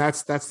 I mean,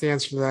 that's the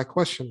answer to that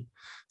question.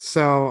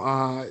 So,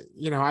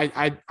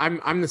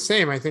 I'm the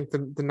same. I think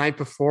the night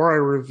before I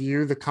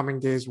review the coming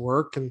day's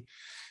work and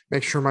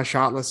make sure my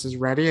shot list is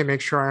ready, and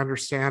make sure I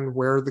understand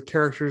where the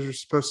characters are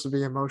supposed to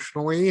be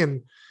emotionally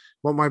and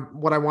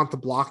what I want the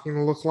blocking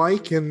to look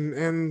like,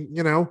 and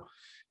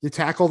you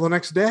tackle the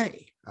next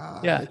day.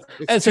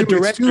 As a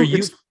director,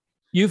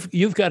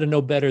 you've got to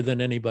know better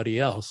than anybody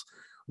else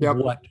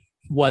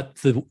what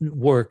the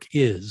work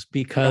is,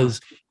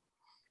 because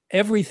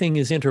everything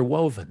is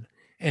interwoven,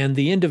 and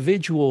the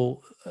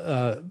individual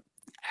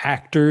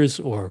actors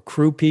or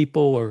crew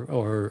people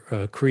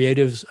or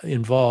creatives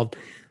involved,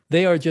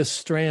 they are just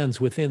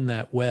strands within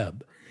that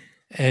web,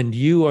 and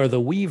you are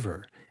the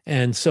weaver.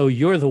 And so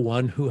you're the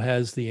one who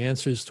has the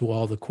answers to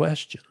all the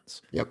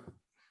questions. Yep.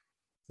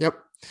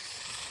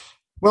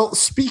 Well,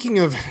 speaking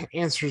of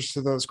answers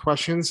to those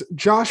questions,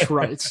 Josh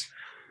writes,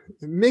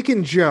 Mick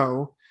and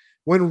Joe,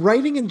 when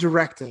writing and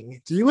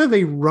directing, do you have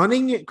a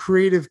running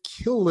creative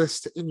kill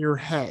list in your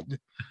head?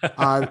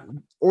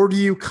 Or do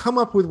you come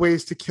up with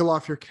ways to kill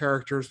off your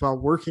characters while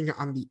working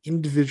on the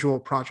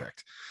individual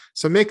project?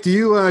 So, Mick, do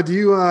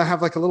you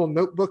have like a little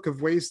notebook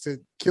of ways to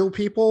kill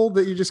people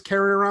that you just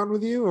carry around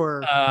with you?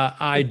 Or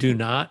I do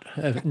not.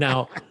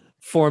 Now,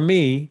 for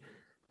me,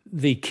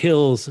 the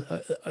kills,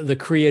 the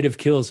creative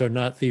kills, are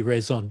not the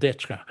raison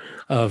d'être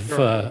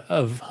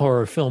of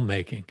horror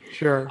filmmaking.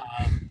 Sure.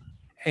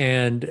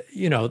 And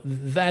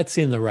that's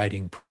in the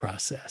writing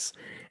process.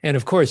 And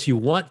of course, you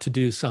want to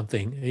do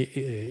something,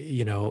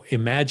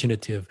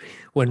 imaginative.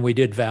 When we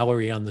did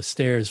Valerie on the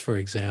Stairs, for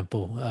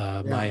example,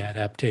 my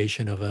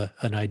adaptation of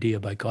an idea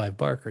by Clive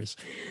Barker's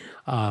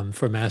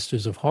for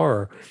Masters of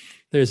Horror,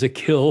 there's a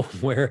kill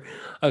where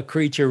a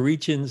creature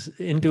reaches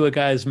into a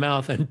guy's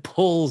mouth and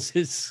pulls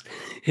his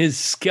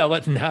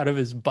skeleton out of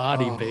his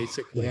body,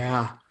 basically.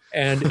 Yeah.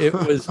 And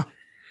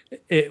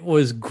it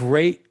was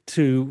great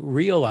to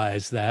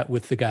realize that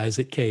with the guys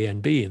at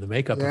KNB, the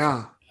makeup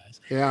guys.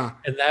 Yeah.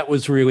 And that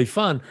was really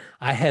fun.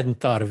 I hadn't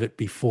thought of it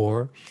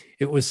before.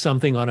 It was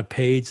something on a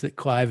page that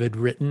Clive had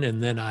written,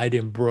 and then I'd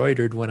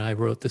embroidered when I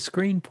wrote the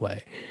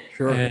screenplay.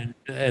 Sure.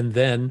 And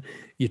then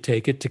you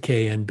take it to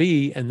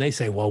KNB, and they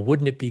say, well,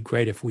 wouldn't it be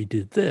great if we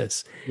did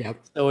this? Yep.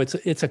 So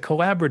it's a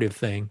collaborative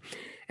thing.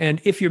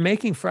 And if you're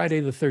making Friday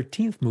the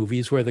 13th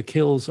movies where the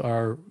kills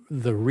are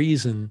the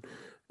reason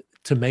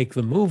to make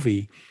the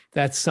movie,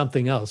 that's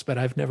something else. But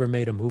I've never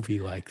made a movie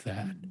like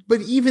that.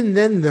 But even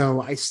then,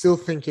 though, I still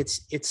think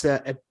it's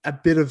a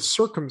bit of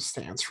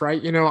circumstance,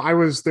 right?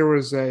 There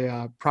was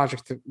a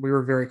project that we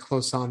were very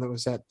close on that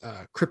was at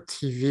Crypt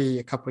TV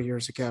a couple of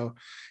years ago,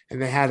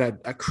 and they had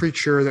a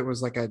creature that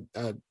was like a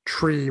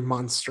tree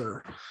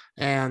monster.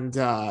 And,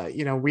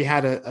 we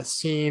had a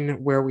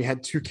scene where we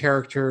had two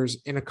characters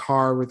in a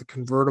car with a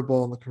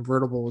convertible, and the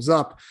convertible was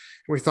up.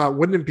 And we thought,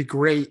 wouldn't it be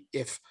great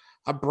if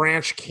a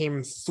branch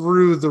came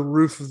through the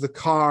roof of the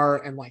car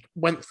and like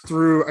went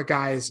through a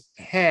guy's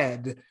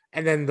head,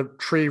 and then the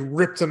tree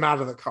ripped him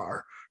out of the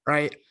car,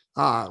 right?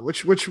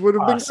 Which would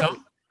have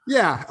awesome.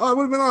 Been, it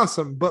would have been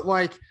awesome. But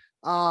like,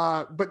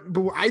 but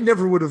I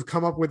never would have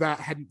come up with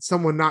that had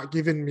someone not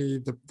given me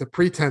the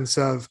pretense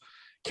of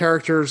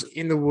characters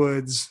in the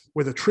woods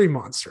with a tree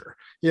monster,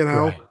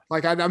 Right.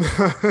 Like I'm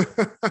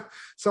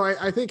so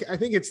I think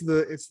it's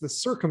the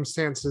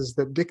circumstances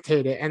that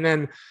dictate it. And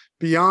then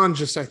beyond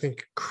just, I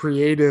think,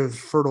 creative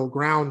fertile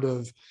ground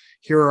of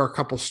here are a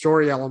couple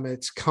story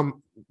elements,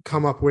 come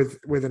up with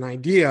an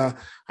idea.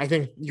 I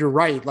think you're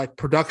right. Like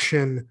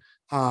production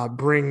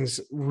brings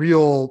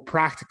real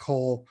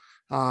practical,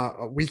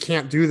 we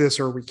can't do this,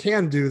 or we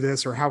can do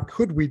this, or how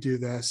could we do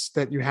this,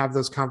 that you have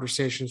those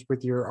conversations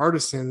with your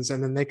artisans,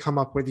 and then they come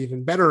up with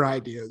even better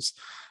ideas.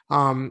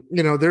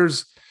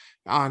 There's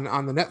on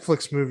the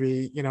Netflix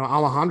movie,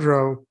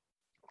 Alejandro,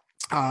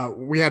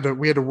 we had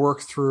to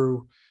work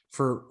through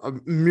for a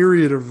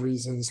myriad of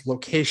reasons,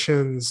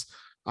 locations,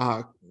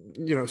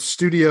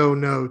 studio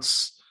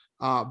notes,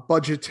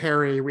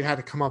 budgetary. We had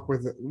to come up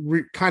with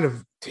kind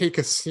of take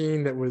a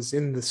scene that was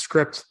in the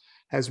script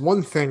as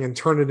one thing and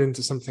turn it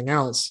into something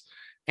else.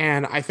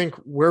 And I think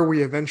where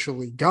we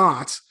eventually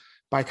got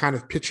by kind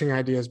of pitching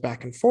ideas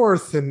back and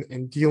forth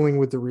and dealing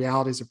with the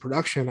realities of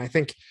production, I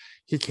think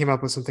he came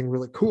up with something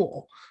really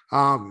cool.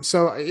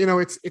 So,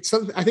 it's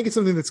something, I think it's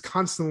something that's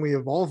constantly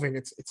evolving.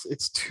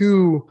 It's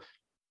too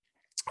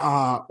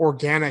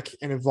organic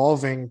and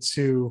evolving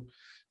to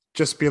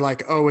just be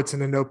like, oh, it's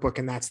in a notebook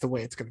and that's the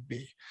way it's going to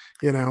be,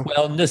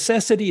 Well,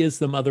 necessity is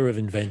the mother of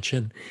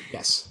invention.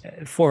 Yes.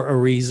 For a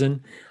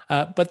reason.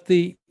 But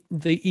the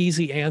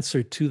easy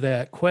answer to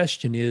that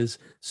question is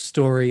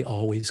story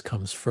always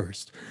comes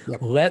first. Yep.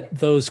 Let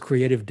those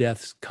creative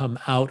deaths come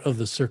out of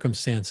the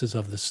circumstances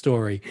of the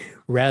story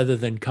rather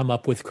than come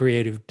up with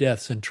creative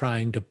deaths and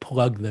trying to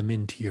plug them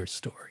into your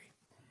story.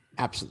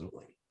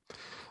 Absolutely.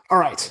 All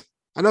right.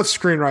 Enough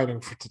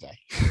screenwriting for today.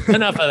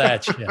 Enough of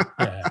that shit.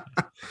 Yeah.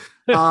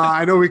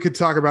 I know we could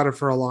talk about it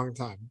for a long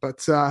time, but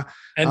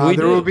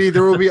there will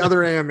be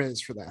other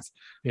AMAs for that.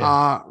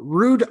 Yeah.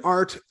 Rude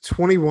Art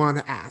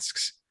 21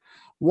 asks,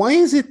 why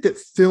is it that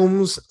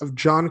films of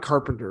John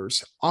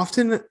Carpenter's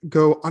often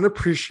go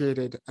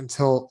unappreciated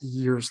until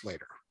years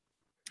later?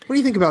 What do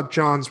you think about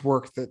John's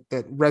work that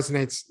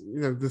resonates?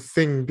 The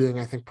Thing being,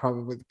 I think,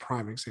 probably the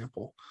prime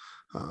example.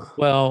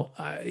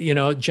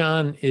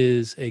 John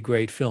is a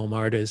great film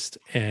artist,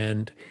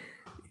 and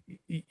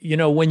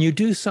when you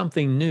do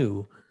something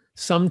new,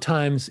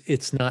 sometimes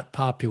it's not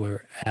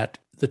popular at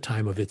the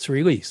time of its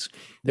release.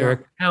 There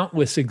are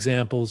countless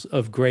examples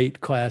of great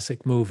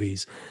classic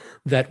movies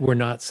that were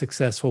not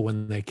successful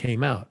when they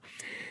came out.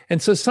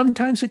 And so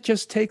sometimes it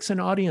just takes an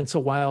audience a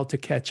while to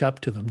catch up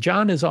to them.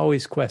 John is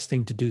always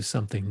questing to do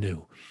something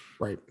new.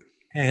 Right.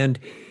 And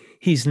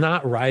he's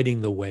not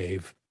riding the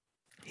wave.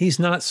 He's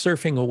not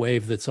surfing a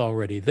wave that's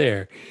already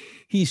there.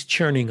 He's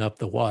churning up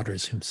the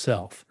waters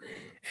himself.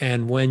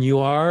 And when you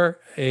are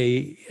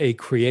a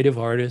creative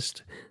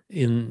artist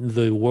in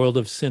the world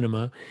of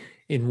cinema,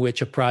 in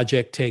which a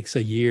project takes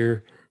a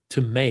year to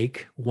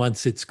make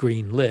once it's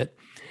green lit,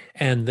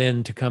 and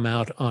then to come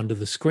out onto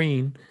the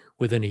screen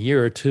within a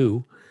year or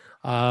two,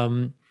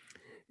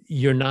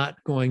 you're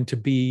not going to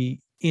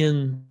be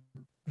in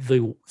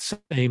the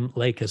same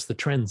lake as the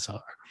trends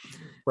are.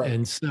 Right.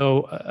 And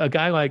so a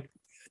guy like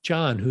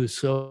John, who's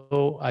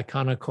so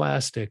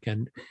iconoclastic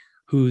and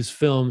whose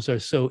films are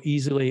so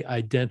easily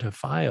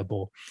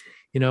identifiable,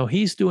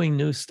 he's doing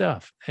new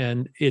stuff.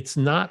 And it's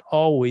not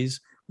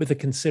always with a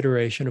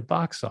consideration of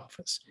box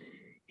office.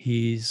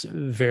 He's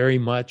very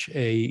much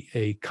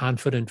a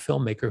confident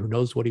filmmaker who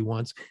knows what he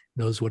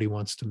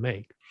wants to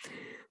make.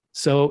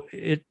 So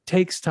it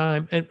takes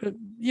time. And,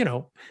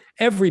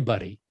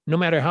 everybody, no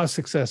matter how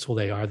successful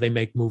they are, they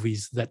make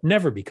movies that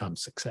never become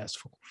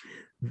successful,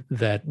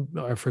 that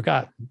are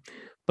forgotten.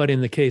 But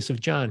in the case of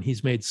John,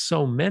 he's made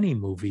so many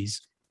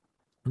movies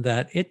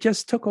that it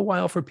just took a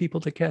while for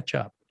people to catch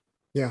up.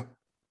 Yeah.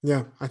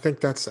 Yeah. I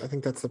think that's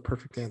the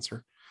perfect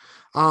answer.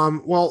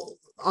 Well,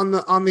 on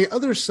the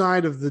other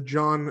side of the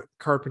John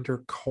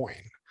Carpenter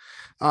coin,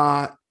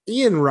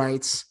 Ian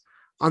writes,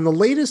 on the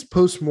latest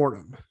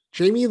postmortem,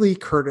 Jamie Lee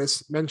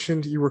Curtis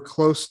mentioned you were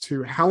close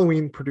to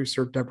Halloween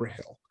producer Deborah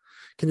Hill.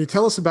 Can you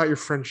tell us about your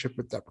friendship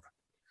with Deborah?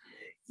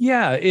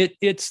 Yeah,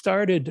 it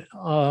started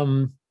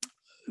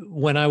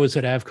when I was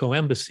at Avco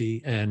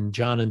Embassy and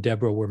John and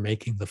Deborah were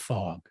making The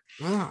Fog.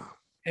 Ah.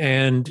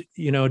 And,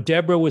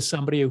 Deborah was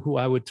somebody who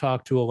I would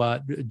talk to a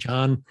lot.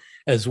 John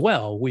as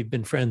well. We've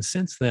been friends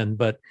since then,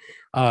 but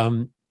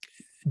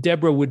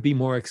Deborah would be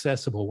more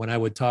accessible when I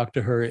would talk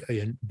to her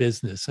in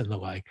business and the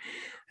like.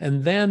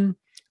 And then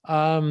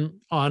on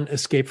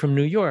Escape from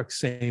New York,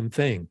 same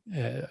thing.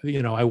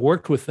 I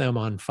worked with them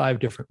on 5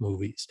 different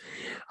movies.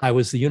 I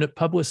was the unit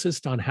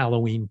publicist on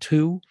Halloween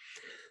 2.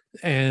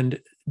 And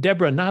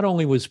Deborah not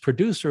only was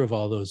producer of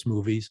all those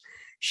movies,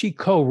 she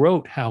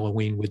co-wrote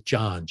Halloween with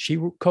John. She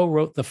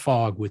co-wrote The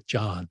Fog with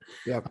John.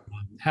 Yep.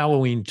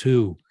 Halloween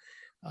 2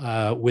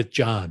 with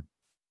John.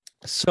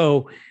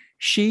 So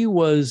she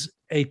was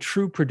a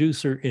true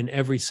producer in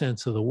every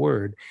sense of the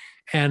word.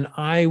 And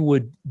I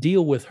would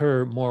deal with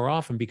her more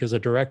often because a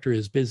director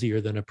is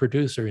busier than a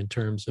producer in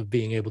terms of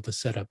being able to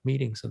set up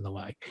meetings and the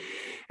like.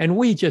 And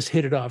we just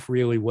hit it off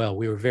really well.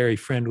 We were very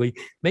friendly,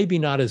 maybe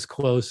not as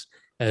close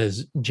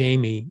as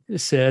Jamie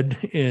said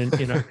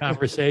in our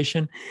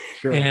conversation.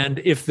 Sure.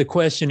 And if the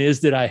question is,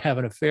 did I have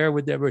an affair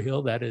with Deborah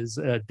Hill? That is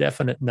a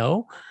definite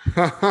no.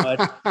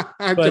 But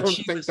I don't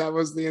think that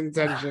was the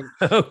intention.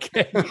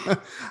 Okay.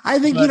 I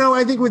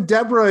think with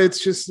Deborah,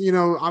 it's just,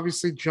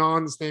 obviously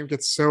John's name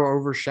gets so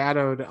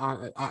overshadowed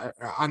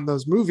on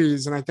those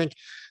movies. And I think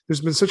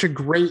there's been such a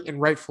great and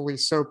rightfully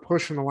so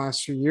push in the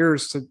last few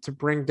years to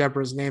bring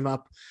Deborah's name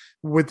up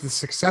with the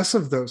success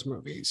of those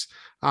movies.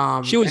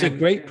 She was a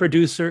great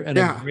producer and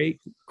a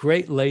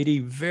great lady,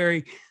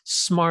 very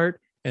smart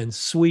and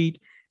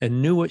sweet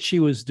and knew what she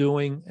was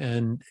doing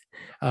and,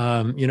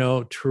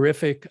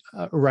 terrific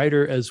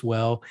writer as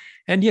well.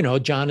 And,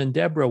 John and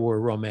Deborah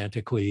were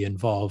romantically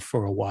involved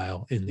for a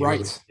while in the early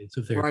days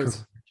of their career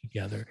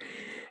together.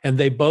 And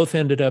they both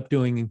ended up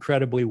doing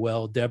incredibly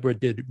well. Deborah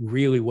did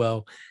really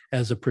well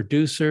as a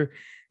producer.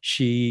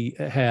 She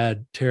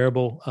had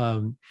terrible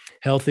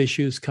health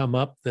issues come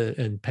up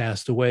and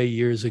passed away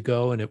years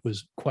ago, and it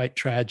was quite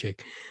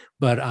tragic.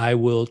 But I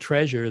will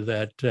treasure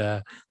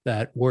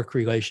that work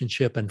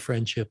relationship and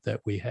friendship that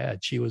we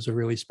had. She was a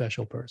really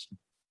special person.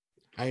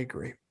 I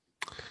agree.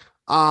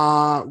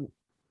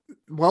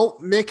 Well,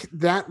 Mick,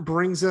 that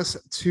brings us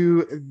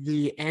to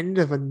the end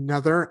of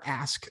another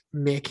Ask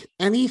Mick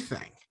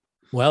Anything.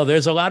 Well,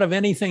 there's a lot of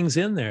anythings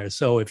in there.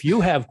 So if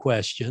you have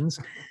questions,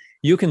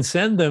 you can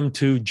send them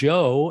to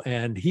Joe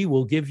and he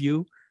will give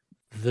you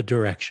the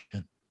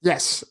direction.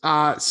 Yes.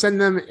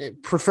 Send them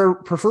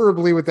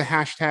preferably with the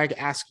hashtag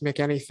Ask Mick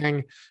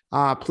Anything.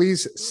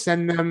 Please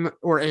send them,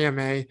 or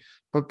AMA,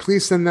 but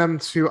please send them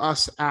to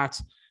us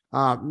at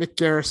Mick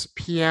Garris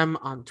PM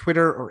on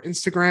Twitter or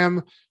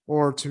Instagram,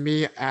 or to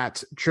me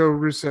at Joe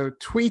Russo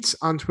Tweets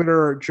on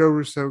Twitter or Joe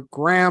Russo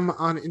Graham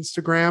on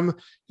Instagram.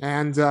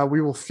 And we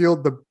will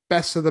field the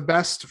best of the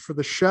best for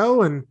the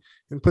show and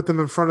put them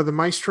in front of the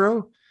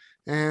maestro.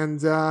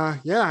 And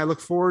I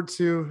look forward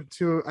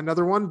to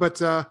another one.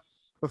 But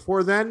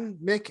before then,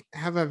 Mick,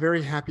 have a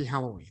very happy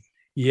Halloween.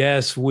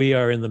 Yes, we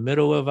are in the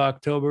middle of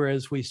October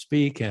as we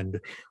speak, and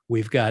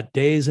we've got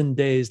days and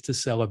days to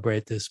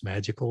celebrate this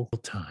magical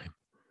time.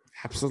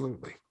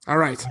 Absolutely. All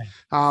right.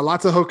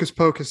 Lots of hocus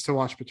pocus to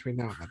watch between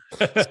now and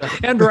then. So.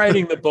 And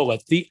Riding the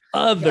Bullet, the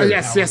other.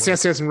 Yes.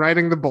 And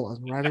Riding the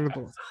Bullet. Got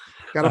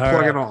to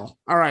plug it all.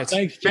 All right.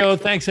 Thanks, Joe.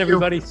 Thanks,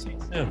 everybody. See you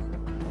soon.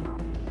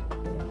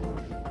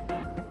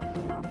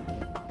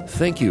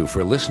 Thank you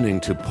for listening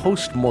to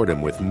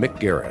Postmortem with Mick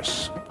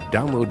Garris.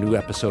 Download new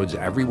episodes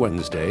every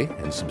Wednesday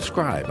and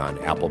subscribe on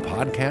Apple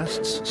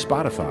Podcasts,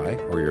 Spotify,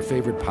 or your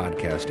favorite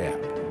podcast app.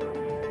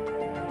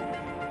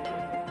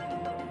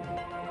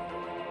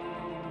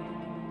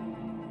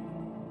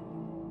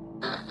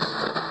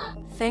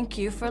 Thank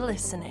you for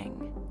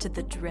listening to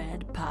the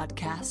Dread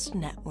Podcast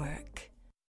Network.